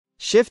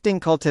Shifting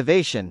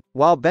cultivation,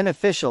 while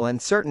beneficial in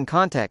certain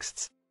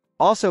contexts,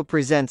 also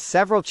presents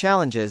several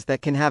challenges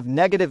that can have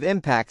negative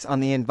impacts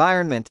on the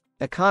environment,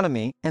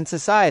 economy, and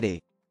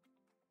society.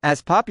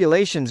 As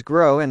populations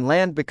grow and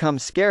land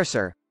becomes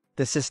scarcer,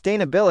 the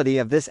sustainability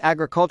of this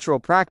agricultural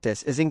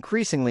practice is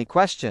increasingly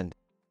questioned.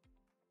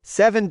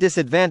 7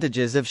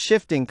 disadvantages of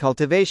shifting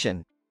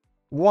cultivation.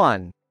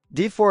 1.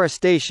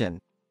 Deforestation.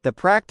 The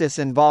practice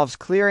involves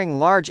clearing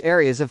large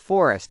areas of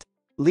forest,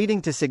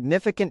 leading to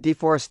significant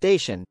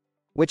deforestation,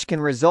 which can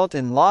result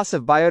in loss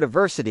of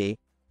biodiversity,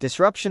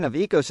 disruption of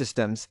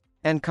ecosystems,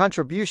 and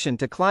contribution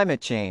to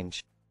climate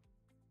change.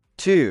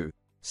 2.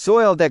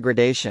 Soil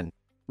degradation.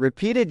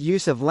 Repeated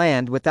use of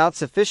land without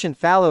sufficient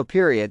fallow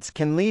periods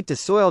can lead to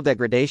soil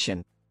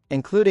degradation,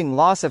 including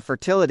loss of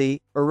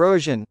fertility,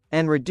 erosion,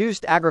 and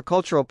reduced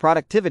agricultural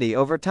productivity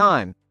over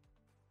time.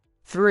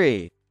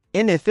 3.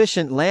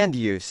 Inefficient land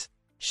use.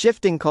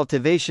 Shifting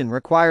cultivation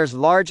requires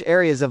large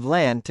areas of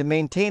land to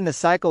maintain the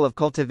cycle of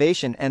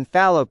cultivation and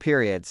fallow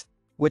periods,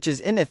 which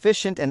is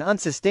inefficient and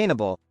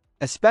unsustainable,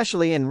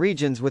 especially in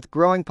regions with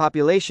growing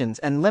populations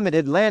and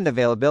limited land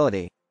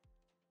availability.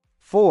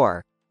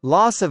 4.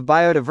 Loss of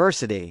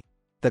biodiversity.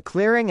 The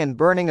clearing and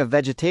burning of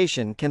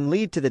vegetation can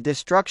lead to the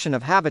destruction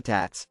of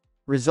habitats,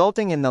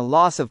 resulting in the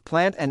loss of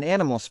plant and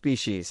animal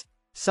species,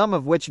 some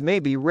of which may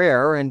be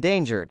rare or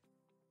endangered.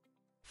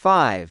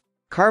 5.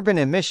 Carbon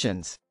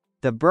emissions.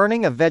 The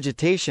burning of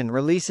vegetation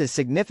releases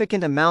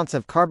significant amounts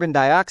of carbon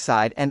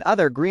dioxide and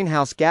other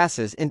greenhouse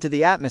gases into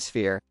the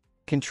atmosphere,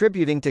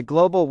 contributing to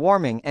global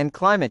warming and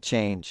climate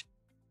change.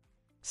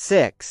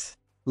 6.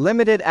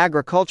 Limited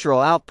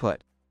agricultural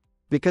output.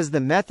 Because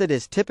the method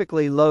is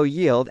typically low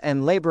yield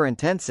and labor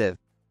intensive,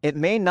 it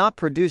may not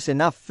produce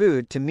enough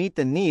food to meet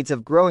the needs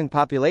of growing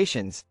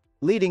populations,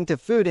 leading to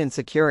food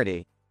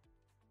insecurity.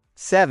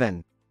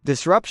 7.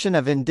 Disruption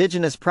of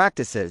indigenous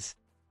practices.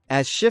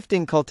 As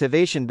shifting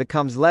cultivation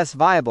becomes less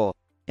viable,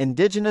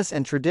 indigenous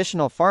and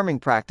traditional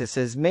farming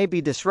practices may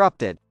be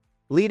disrupted,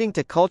 leading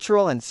to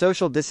cultural and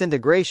social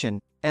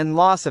disintegration and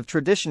loss of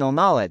traditional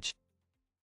knowledge.